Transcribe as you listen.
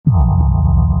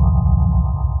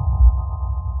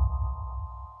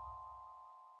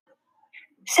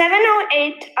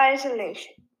708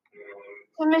 Isolation.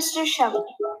 To Mr. Shelley,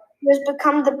 who has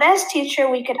become the best teacher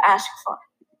we could ask for.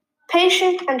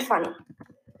 Patient and funny.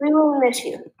 We will miss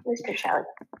you, Mr. Shelley.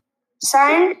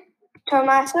 Signed,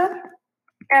 Tommaso,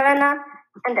 Elena,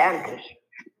 and Anthony.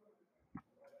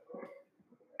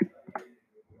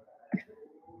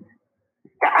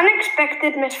 The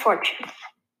unexpected misfortune.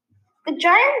 The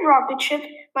giant rocket ship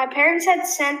my parents had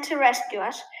sent to rescue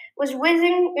us was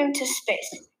whizzing into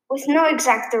space with no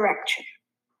exact direction.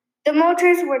 The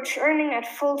motors were churning at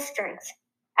full strength.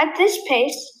 At this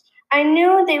pace, I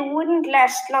knew they wouldn't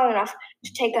last long enough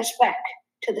to take us back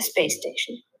to the space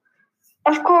station.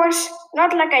 Of course,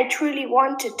 not like I truly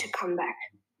wanted to come back,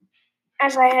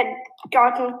 as I had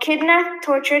gotten kidnapped,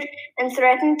 tortured, and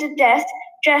threatened to death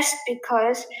just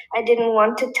because I didn't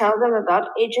want to tell them about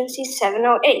Agency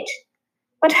 708.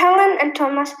 But Helen and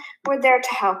Thomas were there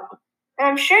to help me, and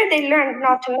I'm sure they learned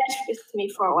not to mess with me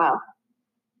for a while.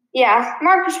 Yeah,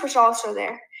 Marcus was also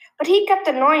there, but he kept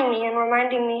annoying me and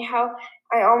reminding me how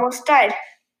I almost died.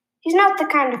 He's not the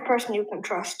kind of person you can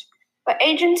trust. But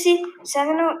Agency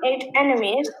 708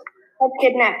 enemies had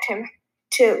kidnapped him,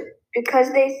 too,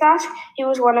 because they thought he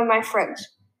was one of my friends.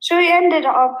 So he ended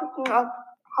up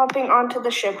hopping onto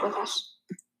the ship with us.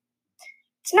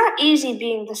 It's not easy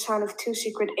being the son of two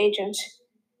secret agents.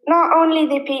 Not only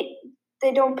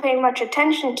they don't pay much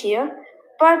attention to you,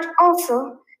 but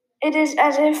also it is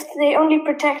as if they only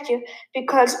protect you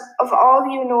because of all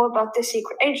you know about the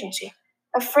secret agency,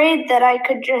 afraid that I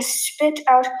could just spit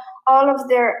out all of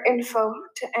their info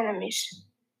to enemies.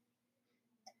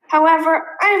 However,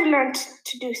 I've learned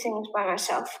to do things by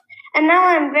myself, and now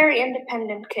I'm a very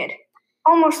independent kid,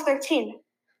 almost 13.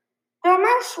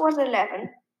 Thomas was 11.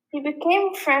 We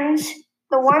became friends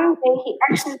the one day he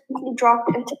accidentally dropped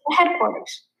into the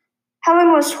headquarters.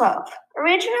 Helen was 12.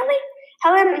 Originally,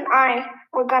 Helen and I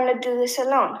were going to do this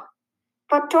alone.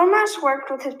 But Thomas worked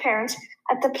with his parents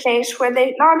at the place where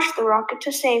they launched the rocket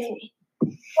to save me.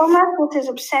 Thomas, with his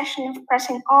obsession of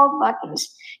pressing all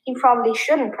buttons he probably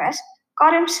shouldn't press,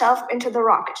 got himself into the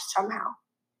rocket somehow.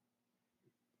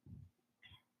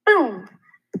 Boom!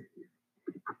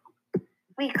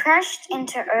 We crashed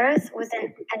into Earth with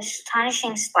an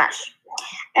astonishing splash.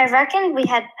 I reckoned we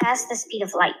had passed the speed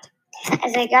of light.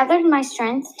 As I gathered my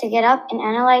strength to get up and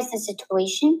analyze the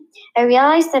situation, I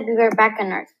realized that we were back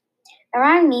on Earth.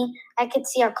 Around me, I could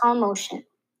see our calm ocean.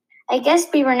 I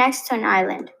guessed we were next to an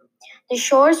island. The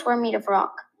shores were made of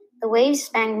rock, the waves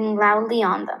banging loudly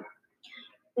on them.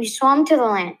 We swam to the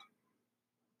land.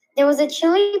 There was a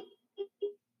chilly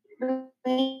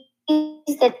breeze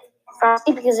that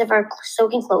frosty because of our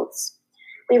soaking clothes.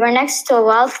 We were next to a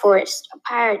wild forest, a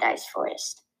paradise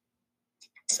forest.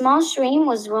 A small stream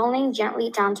was rolling gently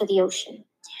down to the ocean.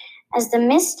 As the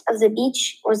mist of the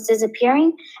beach was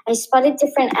disappearing, I spotted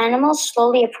different animals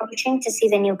slowly approaching to see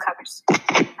the newcomers.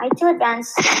 I too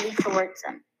advanced slowly towards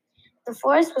them. The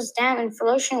forest was damp and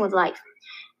flourishing with life.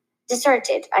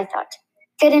 Deserted, I thought.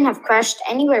 Couldn't have crashed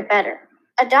anywhere better.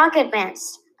 A dog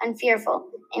advanced, unfearful,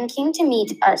 and came to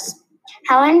meet us.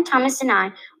 Helen, Thomas, and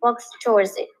I walked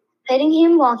towards it, petting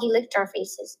him while he licked our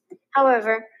faces.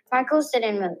 However, Marcos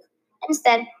didn't move.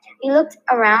 Instead, he looked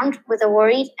around with a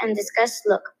worried and disgusted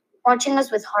look, watching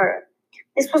us with horror.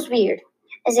 This was weird,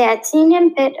 as I had seen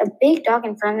him pet a big dog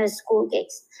in front of the school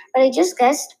gates, but I just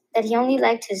guessed that he only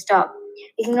liked his dog,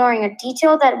 ignoring a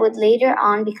detail that would later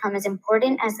on become as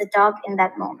important as the dog in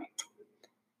that moment.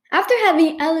 After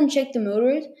having Ellen check the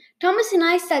motors, Thomas and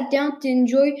I sat down to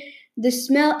enjoy the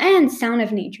smell and sound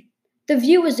of nature. The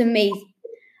view was amazing.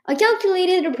 I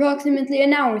calculated approximately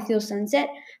an hour till sunset,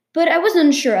 but I was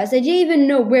unsure as I didn't even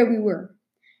know where we were.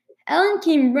 Ellen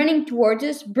came running towards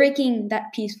us, breaking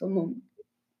that peaceful moment.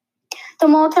 The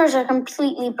motors are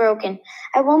completely broken.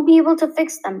 I won't be able to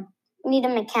fix them. We need a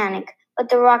mechanic, but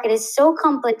the rocket is so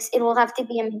complex it will have to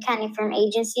be a mechanic from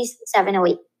Agency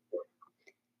 708.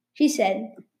 She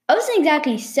said, I wasn't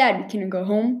exactly sad we couldn't go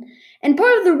home, and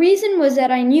part of the reason was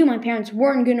that I knew my parents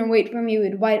weren't going to wait for me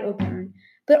with wide open arms,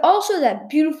 but also that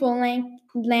beautiful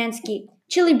landscape,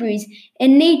 chilly breeze,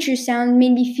 and nature sound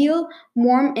made me feel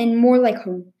warm and more like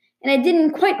home, and I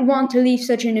didn't quite want to leave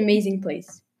such an amazing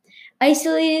place.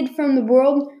 Isolated from the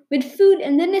world with food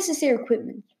and the necessary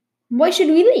equipment. Why should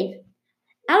we leave?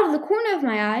 Out of the corner of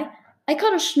my eye, I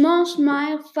caught a small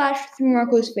smile flash through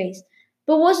Marco's face,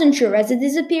 but wasn't sure as it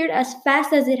disappeared as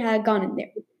fast as it had gone in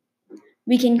there.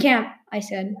 We can camp, I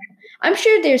said. I'm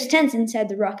sure there's tents inside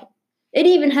the rocket. It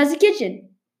even has a kitchen.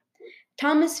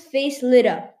 Thomas' face lit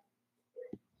up.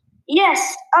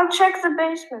 Yes, I'll check the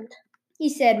basement, he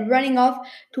said, running off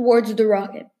towards the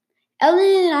rocket.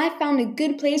 Ellen and I found a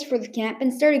good place for the camp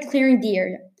and started clearing the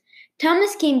area.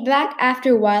 Thomas came back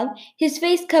after a while, his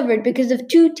face covered because of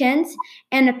 2 tents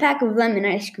and a pack of lemon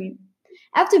ice cream.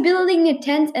 After building a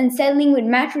tent and settling with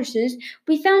mattresses,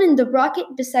 we found in the rocket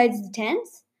besides the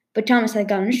tents, but Thomas had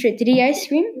gone straight to the ice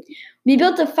cream, we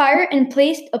built a fire and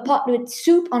placed a pot with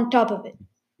soup on top of it.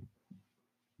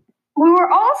 We were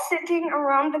all sitting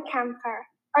around the campfire,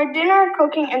 our dinner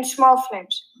cooking in small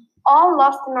flames, all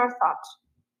lost in our thoughts.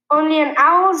 Only an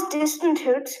owl's distant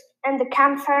hoots and the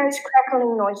campfire's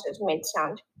crackling noises made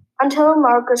sound, until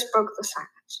Marcus broke the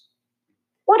silence.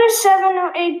 "What is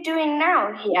 708 doing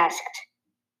now?" he asked.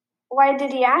 Why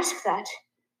did he ask that?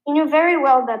 He knew very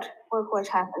well that work was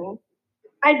happening.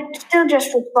 I still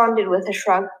just responded with a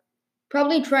shrug.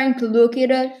 Probably trying to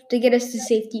locate us to get us to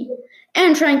safety,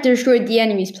 and trying to destroy the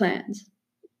enemy's plans.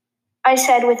 I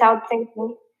said without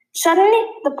thinking. Suddenly,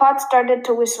 the pot started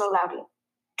to whistle loudly.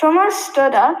 Thomas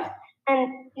stood up,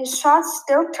 and his thoughts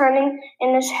still turning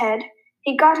in his head,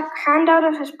 he got a hand out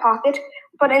of his pocket,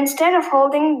 but instead of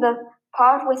holding the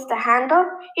pot with the handle,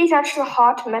 he touched the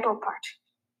hot metal part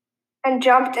and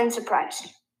jumped in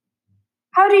surprise.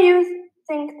 "How do you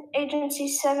think Agency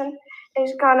 7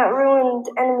 is gonna ruin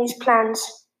the enemy's plans?"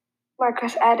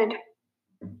 Marcus added.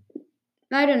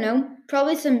 I don't know,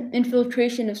 probably some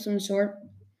infiltration of some sort.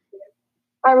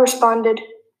 I responded.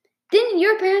 Didn't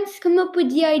your parents come up with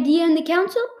the idea in the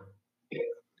council?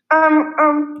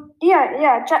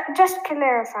 Just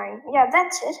clarifying. Yeah,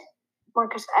 that's it,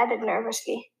 Marcus added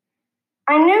nervously.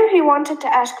 I knew he wanted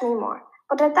to ask me more,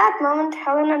 but at that moment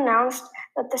Helen announced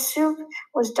that the soup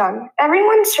was done.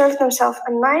 Everyone served themselves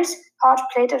a nice hot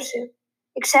plate of soup,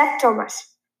 except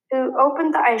Thomas, who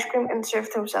opened the ice cream and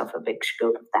served himself a big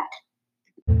scoop of that.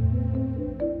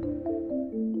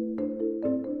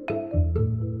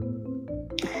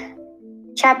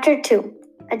 Chapter 2.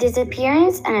 A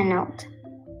disappearance and a note.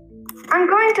 "I'm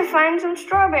going to find some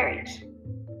strawberries,"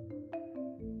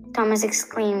 Thomas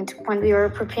exclaimed when we were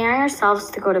preparing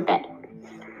ourselves to go to bed.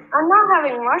 "I'm not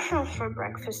having mushrooms for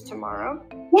breakfast tomorrow."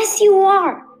 Yes, you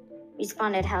are,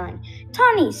 responded Helen.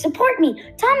 Tawny, support me.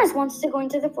 Thomas wants to go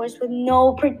into the forest with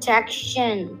no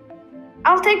protection.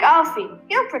 "I'll take Alfie.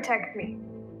 He'll protect me,"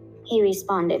 he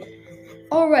responded.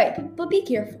 All right, but be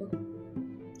careful,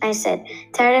 I said,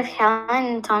 tired of Helen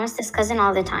and Thomas discussing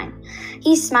all the time.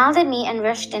 He smiled at me and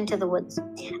rushed into the woods.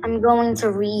 "I'm going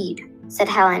to read," said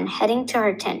Helen, heading to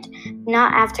her tent,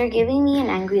 not after giving me an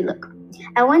angry look.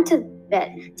 I went to bed,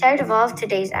 tired of all of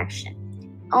today's action.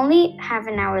 Only half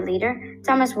an hour later,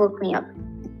 Thomas woke me up.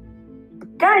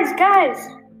 Guys,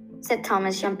 said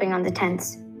Thomas, jumping on the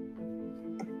tents.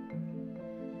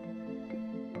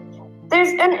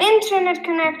 "There's an internet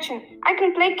connection. I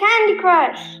can play Candy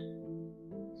Crush."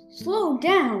 Slow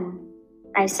down,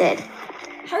 I said.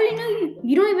 How do you know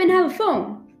you don't even have a phone?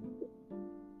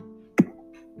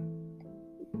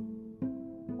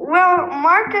 Well,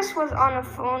 Marcus was on a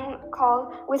phone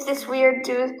call with this weird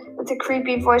dude with a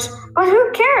creepy voice. But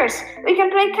who cares? We can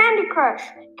play Candy Crush.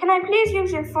 Can I please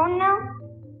use your phone now?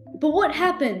 But what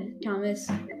happened, Thomas?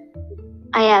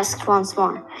 I asked once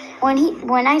more.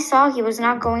 When I saw he was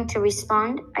not going to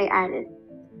respond, I added,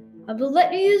 I will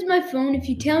let you use my phone if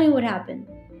you tell me what happened.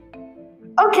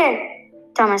 Okay,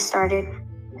 Thomas started.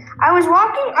 I was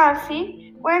walking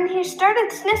Alfie when he started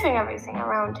sniffing everything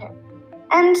around him.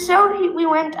 And so we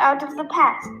went out of the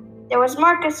path. There was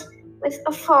Marcus with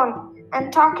a phone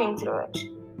and talking through it.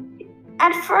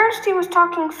 At first, he was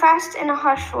talking fast in a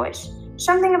harsh voice,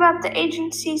 something about the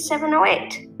Agency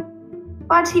 708.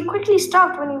 But he quickly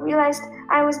stopped when he realized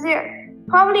I was there.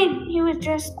 Probably he was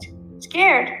just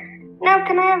scared. "Now,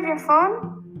 can I have your phone?"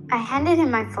 I handed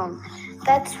him my phone.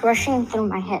 That's rushing through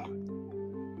my head.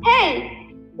 "Hey,"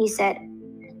 he said.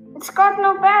 "It's got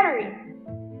no battery."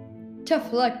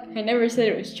 Tough luck, I never said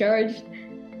it was charged.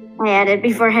 I added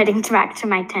before heading back to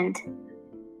my tent.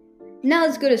 Now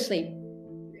let's go to sleep.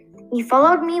 He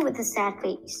followed me with a sad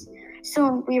face.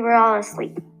 Soon we were all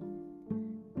asleep.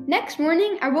 Next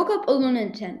morning, I woke up alone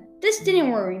in the tent. This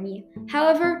didn't worry me.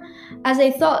 However, as I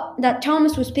thought that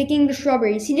Thomas was picking the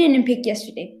strawberries he didn't pick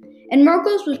yesterday, and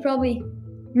Marcos?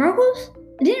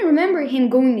 I didn't remember him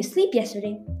going to sleep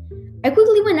yesterday. I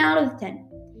quickly went out of the tent.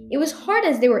 It was hard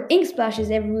as there were ink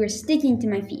splashes everywhere sticking to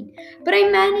my feet, but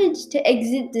I managed to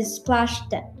exit the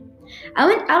splashed tent. I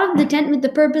went out of the tent with the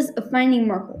purpose of finding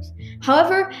Marcos.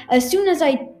 However, as soon as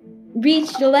I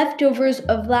reached the leftovers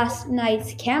of last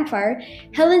night's campfire,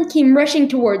 Helen came rushing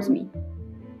towards me.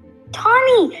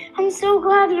 Tommy, I'm so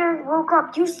glad you woke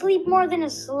up. You sleep more than a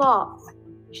sloth,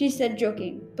 she said,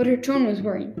 joking, but her tone was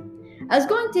worrying. I was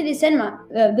going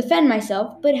to defend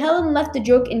myself, but Helen left the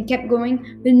joke and kept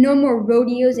going with no more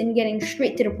rodeos and getting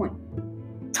straight to the point.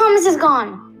 Thomas is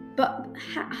gone, But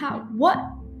how? What?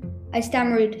 I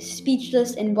stammered,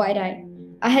 speechless and wide-eyed.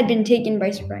 I had been taken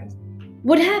by surprise.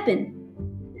 What happened?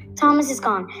 Thomas is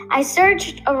gone. I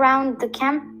searched around the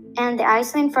camp and the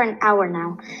island for an hour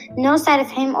now. No sight of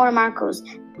him or Marcos.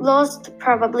 Lost,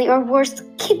 probably, or worse,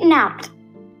 kidnapped.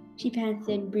 She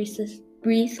panted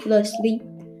breathlessly.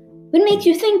 What makes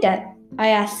you think that? I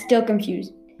asked, still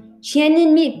confused. She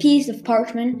handed me a piece of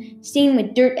parchment stained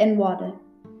with dirt and water.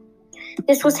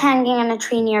 This was hanging on a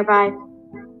tree nearby.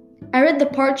 I read the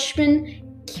parchment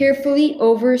carefully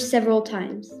over several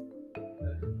times.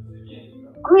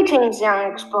 Greetings,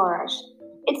 young explorers.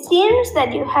 It seems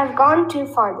that you have gone too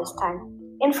far this time.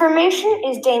 Information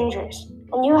is dangerous,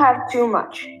 and you have too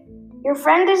much. Your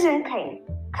friend is in pain.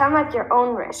 Come at your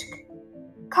own risk.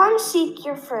 Come seek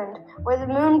your friend where the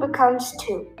moon becomes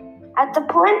two. At the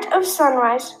point of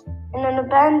sunrise, in an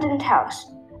abandoned house,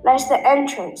 lies the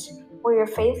entrance where your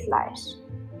faith lies.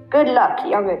 Good luck,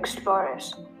 young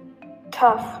explorers.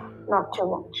 Tough, not too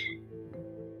much.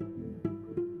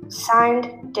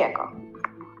 Signed, Diego.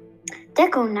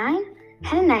 Deco 9?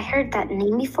 Hadn't I heard that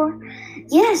name before?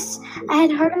 Yes, I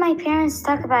had heard my parents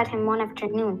talk about him one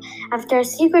afternoon after a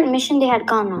secret mission they had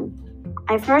gone on.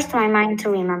 I forced my mind to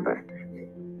remember.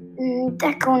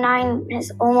 Deco 9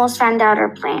 has almost found out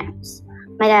our plans,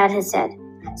 my dad had said.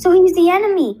 So he's the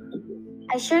enemy.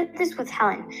 I shared this with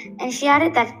Helen, and she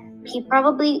added that he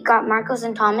probably got Marcos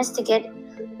and Thomas to get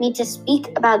me to speak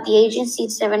about the Agency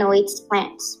 708's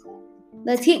plans.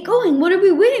 Let's get going. What are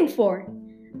we waiting for?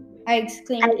 I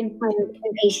exclaimed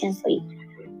impatiently.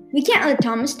 We can't let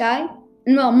Thomas die.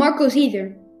 And well, Marcos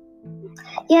either.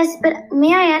 Yes, but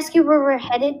may I ask you where we're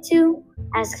headed to?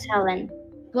 Asked Helen.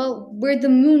 Well, where the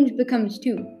moon becomes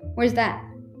two. Where's that?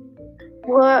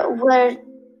 Where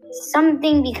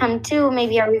something become two,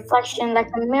 maybe a reflection like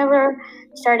a mirror,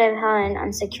 started Helen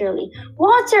unsecurely.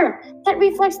 Water! That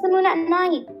reflects the moon at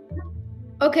night.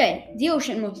 Okay, the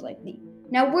ocean most likely.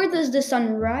 Now where does the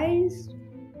sun rise?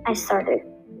 I started.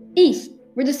 East,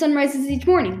 where the sun rises each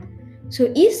morning. So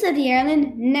east of the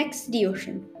island, next to the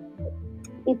ocean.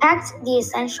 We packed the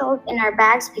essentials in our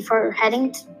bags before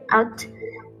heading out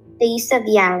the east of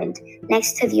the island,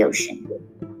 next to the ocean.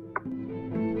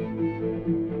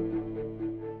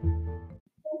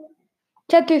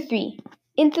 Chapter 3.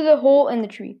 Into the Hole in the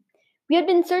Tree. We had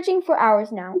been searching for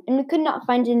hours now, and we could not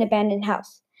find an abandoned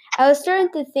house. I was starting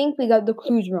to think we got the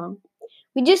clues wrong.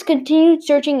 We just continued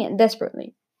searching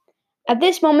desperately. At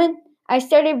this moment, I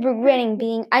started regretting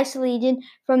being isolated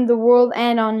from the world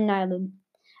and on an island.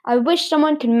 I wished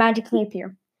someone could magically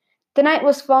appear. The night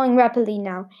was falling rapidly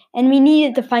now, and we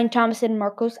needed to find Thomas and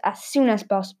Marcos as soon as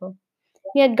possible.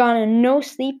 We had gone on no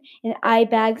sleep in eye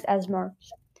bags as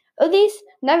marks. At least,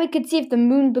 now we could see if the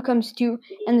moon becomes two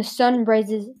and the sun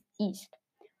rises east.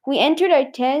 We entered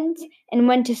our tents and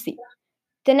went to sleep.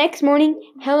 The next morning,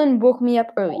 Helen woke me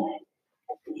up early.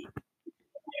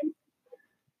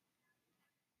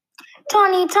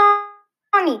 Tawny,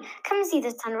 come see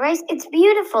the sunrise. It's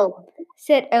beautiful,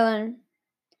 said Elena.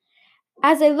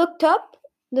 As I looked up,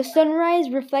 the sunrise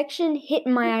reflection hit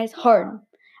my eyes hard.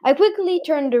 I quickly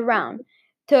turned around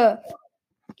to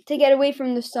get away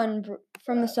from the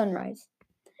sunrise.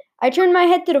 I turned my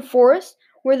head to the forest,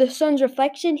 where the sun's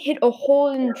reflection hit a hole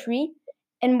in the tree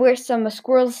and where some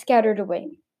squirrels scattered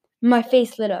away. My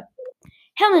face lit up.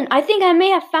 Helen, I think I may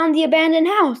have found the abandoned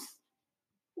house.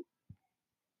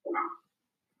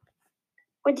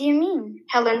 What do you mean?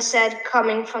 Helen said,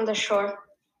 coming from the shore.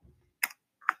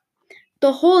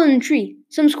 The hole in the tree.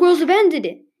 Some squirrels abandoned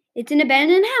it. It's an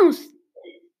abandoned house.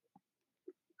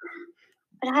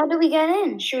 But how do we get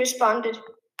in? She responded.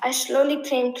 I slowly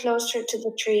came closer to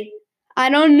the tree.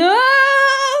 I don't know.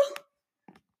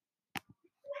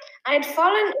 I had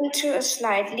fallen into a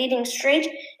slide leading straight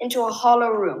into a hollow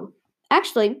room.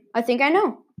 Actually, I think I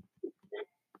know.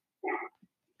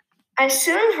 I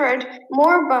soon heard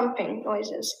more bumping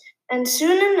noises, and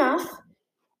soon enough,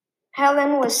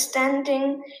 Helen was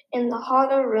standing in the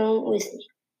hollow room with me.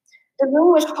 The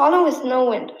room was hollow with no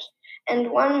windows and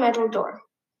one metal door.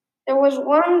 There was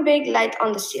one big light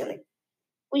on the ceiling.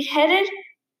 We headed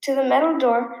to the metal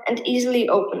door and easily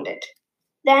opened it.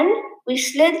 Then we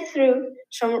slid through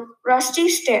some rusty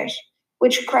stairs,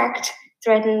 which cracked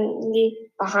threateningly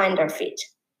behind our feet.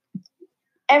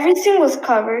 Everything was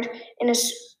covered in a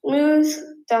smooth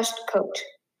dust coat.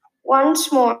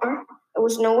 Once more, there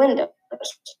was no windows.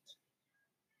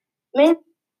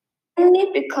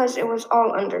 Mainly because it was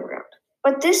all underground.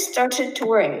 But this started to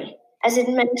worry me, as it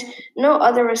meant no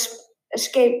other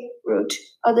escape route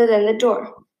other than the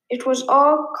door. It was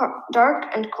all dark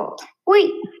and cold.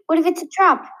 Wait, what if it's a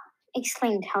trap?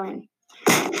 Exclaimed Helen.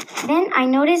 Then I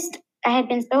noticed I had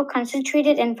been so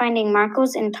concentrated in finding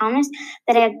Marcos and Thomas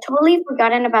that I had totally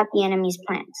forgotten about the enemy's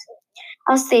plans.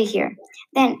 I'll stay here.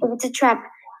 Then, if it's a trap,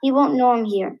 he won't know I'm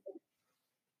here.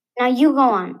 Now you go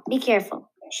on. Be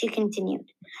careful, she continued.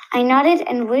 I nodded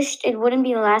and wished it wouldn't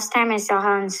be the last time I saw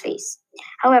Helen's face.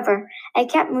 However, I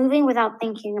kept moving without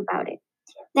thinking about it.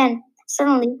 Then,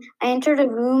 suddenly, I entered a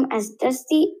room as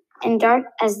dusty and dark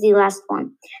as the last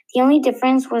one. The only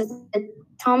difference was that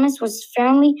Thomas was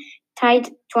firmly tied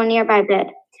to a nearby bed,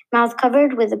 mouth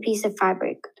covered with a piece of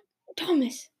fabric.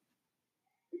 Thomas!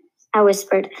 I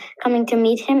whispered, coming to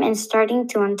meet him and starting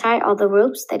to untie all the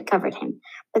ropes that covered him,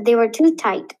 but they were too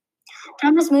tight.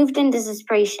 Thomas moved in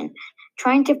desperation,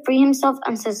 trying to free himself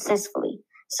unsuccessfully.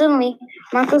 Suddenly,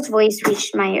 Marco's voice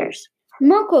reached my ears.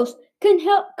 Marcos, come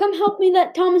help me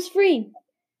let Thomas free.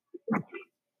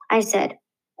 I said,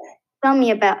 tell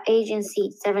me about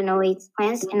Agency 708's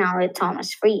plans and I'll let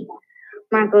Thomas free.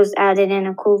 Marcos added in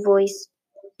a cool voice.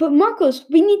 But Marcos,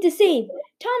 we need to save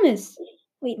Thomas.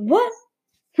 Wait, what?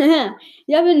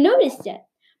 You haven't noticed yet.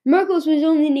 Marcos was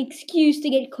only an excuse to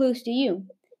get close to you.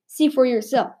 See for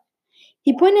yourself.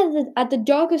 He pointed at the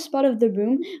darkest spot of the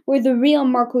room where the real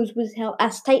Marcos was held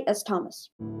as tight as Thomas.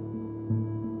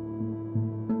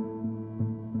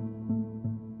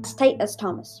 As tight as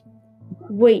Thomas.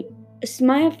 Wait, a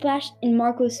smile flashed in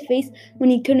Marcos' face when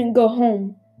he couldn't go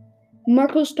home.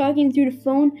 Marcos talking through the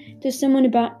phone to someone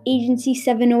about Agency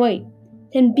 708.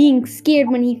 Then being scared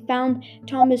when he found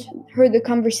Thomas heard the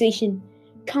conversation.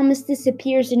 Thomas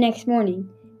disappears the next morning.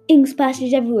 Ink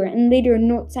splashes everywhere, and later a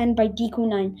note signed by Deco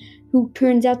 9, who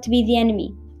turns out to be the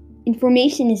enemy.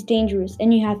 Information is dangerous,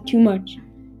 and you have too much.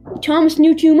 Thomas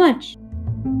knew too much.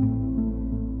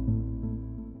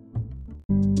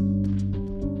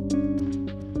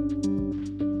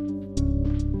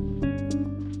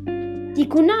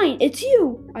 Deco 9, it's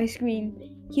you! I screamed.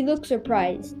 He looked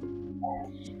surprised.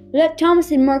 Let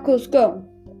Thomas and Marcos go.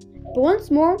 But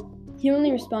once more, he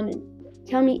only responded,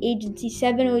 tell me Agency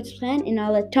 708's plan and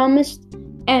I'll let Thomas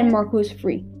and Marcos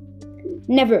free.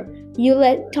 Never. You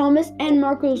let Thomas and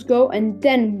Marcos go and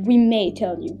then we may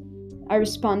tell you. I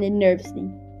responded nervously.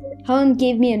 Helen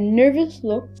gave me a nervous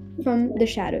look from the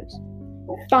shadows.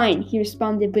 Fine, he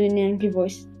responded with an angry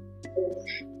voice.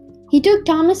 He took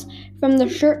Thomas from the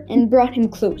shirt and brought him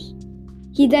close.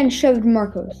 He then shoved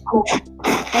Marcos.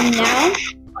 And now?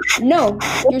 No,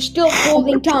 you're still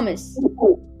holding Thomas.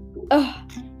 Ugh.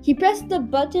 He pressed the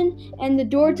button and the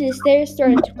door to the stairs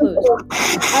started to close.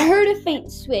 I heard a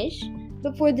faint swish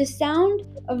before the sound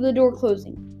of the door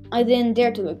closing. I didn't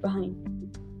dare to look behind.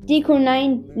 Deco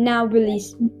 9 now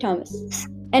released Thomas.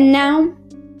 And now?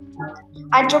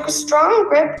 I took a strong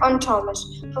grip on Thomas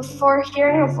before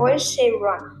hearing a voice say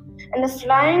run, and the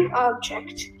flying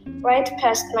object right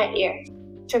past my ear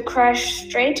to crash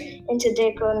straight into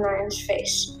Deco 9's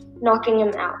face, knocking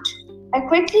him out. I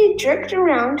quickly jerked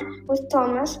around with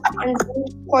Thomas and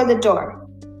went for the door.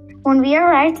 When we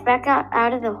arrived back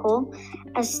out of the hole,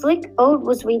 a slick boat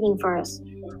was waiting for us,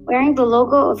 wearing the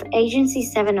logo of Agency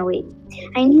 708.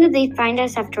 I knew they'd find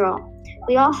us after all.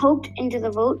 We all hopped into the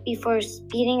boat before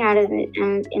speeding out of in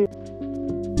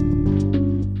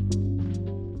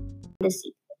the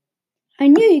sea. I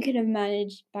knew you could have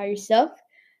managed by yourself,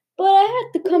 but I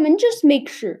had to come and just make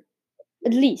sure.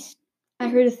 At least, I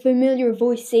heard a familiar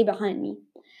voice say behind me.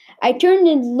 I turned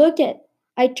and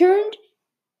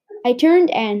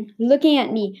looking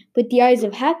at me with the eyes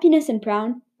of happiness and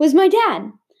pride was my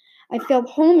dad. I felt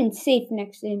home and safe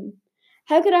next to him.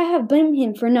 How could I have blamed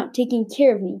him for not taking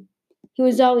care of me? He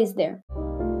was always there.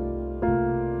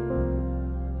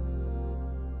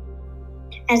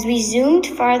 As we zoomed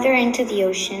farther into the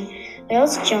ocean,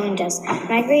 whales joined us,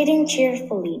 migrating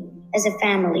cheerfully as a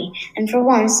family, and for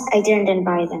once I didn't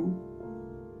envy them.